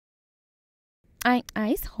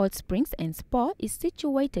Ais Hot Springs and Spa is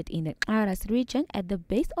situated in the Karas region at the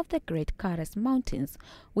base of the Great Karas Mountains,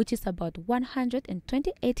 which is about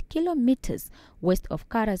 128 kilometers west of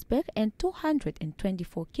Karasburg and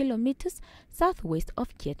 224 kilometers southwest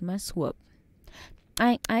of Keetmanshoop.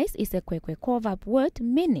 Ais is a Kwekwe word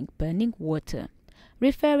meaning burning water,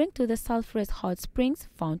 referring to the sulphurous hot springs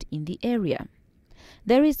found in the area.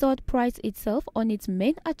 The resort prides itself on its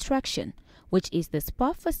main attraction, which is the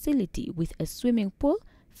spa facility with a swimming pool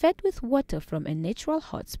fed with water from a natural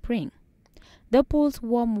hot spring. The pool's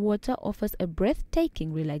warm water offers a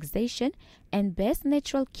breathtaking relaxation and bears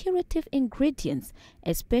natural curative ingredients,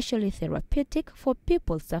 especially therapeutic for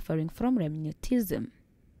people suffering from rheumatism.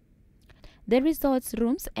 The resort's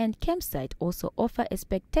rooms and campsite also offer a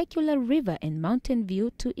spectacular river and mountain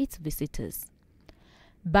view to its visitors.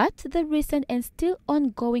 But the recent and still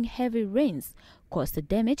ongoing heavy rains caused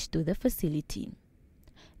damage to the facility.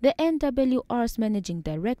 The NWR's managing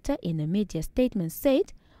director in a media statement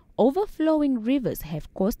said, overflowing rivers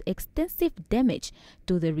have caused extensive damage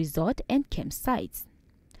to the resort and campsites.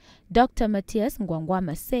 Dr. Matthias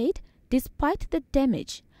Ngwangwama said, despite the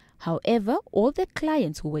damage, however, all the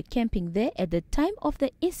clients who were camping there at the time of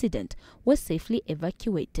the incident were safely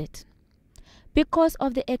evacuated. Because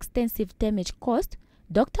of the extensive damage caused,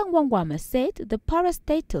 Dr. Ngwangwama said the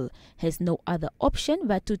parastatal has no other option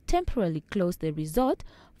but to temporarily close the resort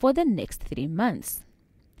for the next 3 months.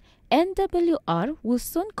 NWR will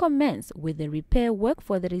soon commence with the repair work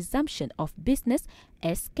for the resumption of business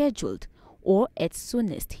as scheduled, or at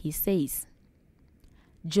soonest, he says.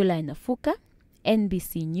 July Nafuka,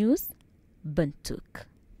 NBC News, Buntuk.